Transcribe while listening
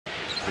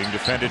Being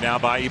defended now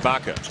by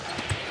Ibaka.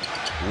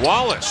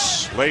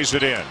 Wallace lays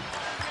it in.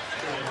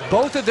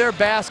 Both of their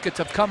baskets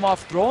have come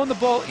off throwing the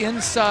ball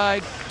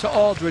inside to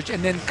Aldridge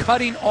and then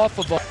cutting off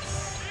a ball.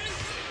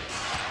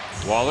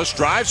 Wallace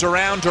drives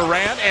around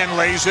Durant and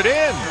lays it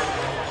in.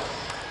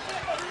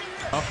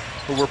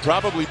 Who were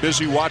probably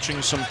busy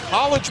watching some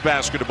college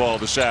basketball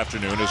this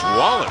afternoon, as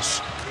Wallace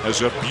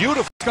has a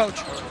beautiful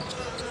coach.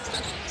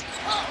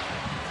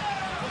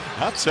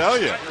 I'll tell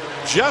you,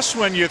 just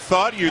when you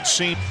thought you'd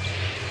seen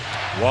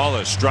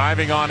Wallace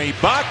driving on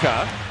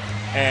Ibaka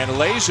and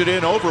lays it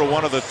in over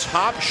one of the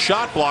top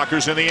shot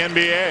blockers in the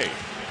NBA.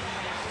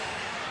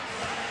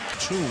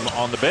 Toom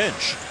on the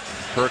bench.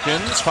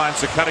 Perkins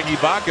finds the cutting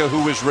Ibaka,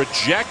 who is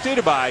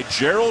rejected by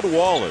Gerald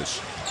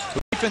Wallace.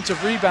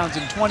 Defensive rebounds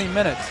in 20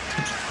 minutes.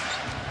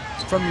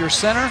 From your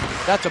center,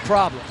 that's a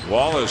problem.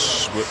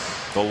 Wallace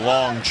with the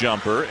long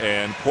jumper,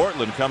 and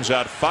Portland comes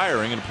out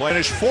firing and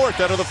finished fourth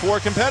out of the four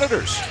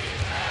competitors.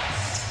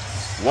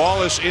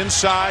 Wallace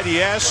inside,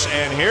 yes,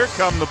 and here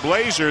come the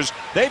Blazers.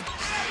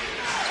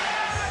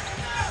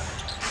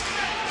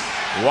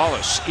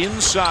 Wallace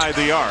inside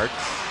the arc,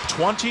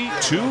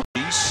 22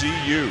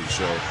 ECU.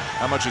 So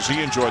how much has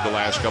he enjoyed the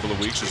last couple of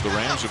weeks as the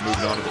Rams have moved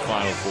on to the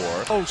Final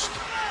Four? Most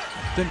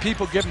than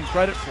people give him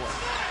credit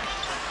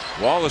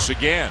for. Wallace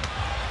again.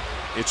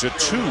 It's a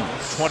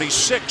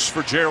 2-26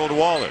 for Gerald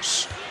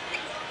Wallace.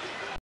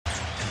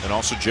 And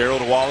also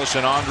Gerald Wallace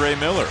and Andre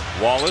Miller.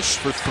 Wallace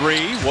for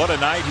three. What a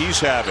night he's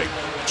having.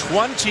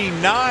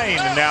 29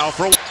 now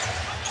for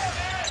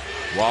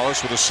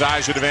Wallace with a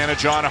size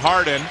advantage on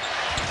Harden.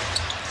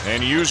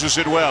 And uses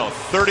it well.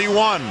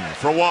 31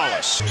 for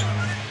Wallace.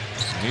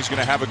 And he's going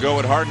to have a go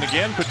at Harden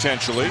again,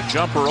 potentially.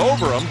 Jumper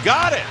over him.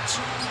 Got it.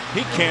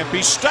 He can't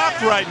be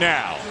stopped right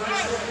now.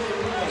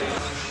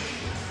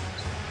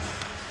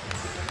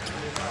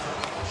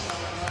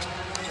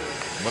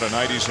 What a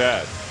night he's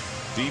had.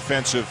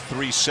 Defensive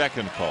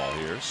 3-second call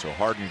here, so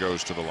Harden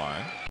goes to the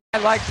line. I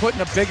like putting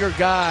a bigger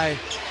guy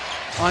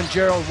on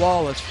Gerald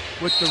Wallace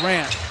with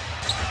Durant.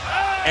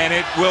 And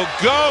it will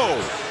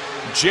go.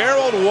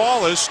 Gerald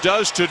Wallace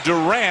does to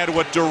Durant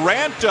what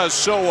Durant does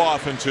so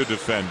often to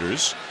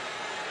defenders.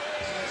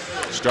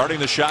 Starting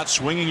the shot,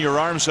 swinging your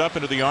arms up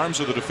into the arms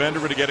of the defender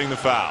into getting the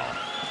foul.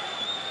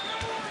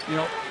 You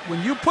know,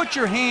 when you put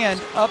your hand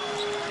up,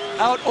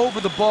 out over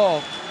the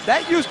ball,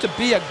 that used to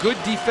be a good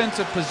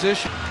defensive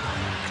position.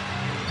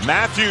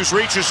 Matthews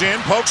reaches in,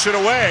 pokes it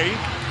away,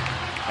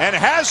 and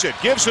has it.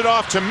 Gives it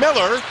off to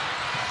Miller.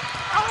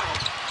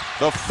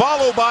 The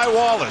follow by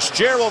Wallace.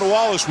 Gerald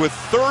Wallace with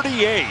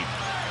 38.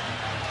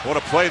 What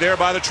a play there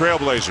by the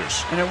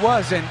Trailblazers. And it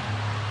was, and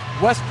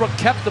Westbrook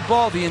kept the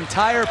ball the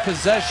entire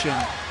possession.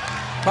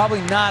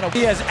 Probably not.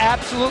 He has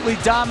absolutely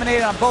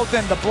dominated on both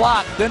ends. The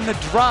block, then the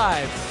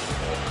drive.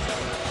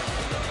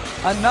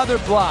 Another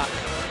block.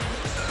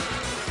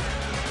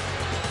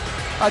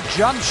 A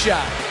jump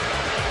shot.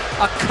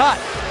 A cut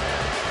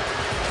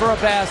for a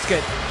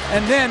basket.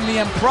 And then the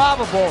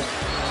improbable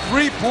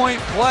three-point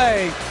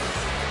play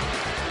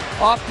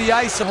off the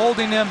ice,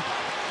 holding him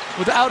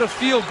without a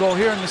field goal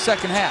here in the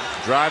second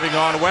half. Driving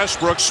on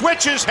Westbrook,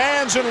 switches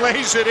hands and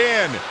lays it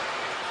in.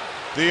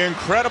 The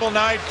incredible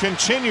night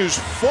continues.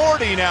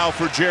 40 now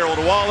for Gerald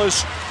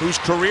Wallace, whose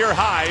career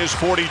high is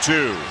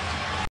 42.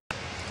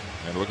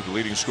 And look at the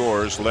leading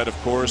scorers, led of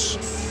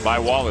course by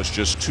Wallace,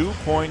 just 2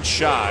 points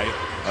shy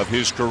of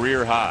his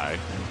career high.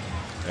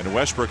 And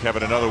Westbrook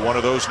having another one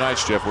of those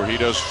nights, Jeff, where he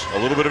does a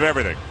little bit of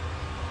everything.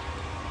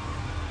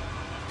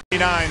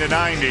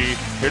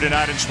 89-90 here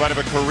tonight in spite of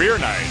a career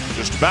night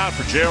just about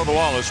for Gerald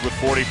Wallace with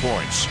 40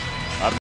 points.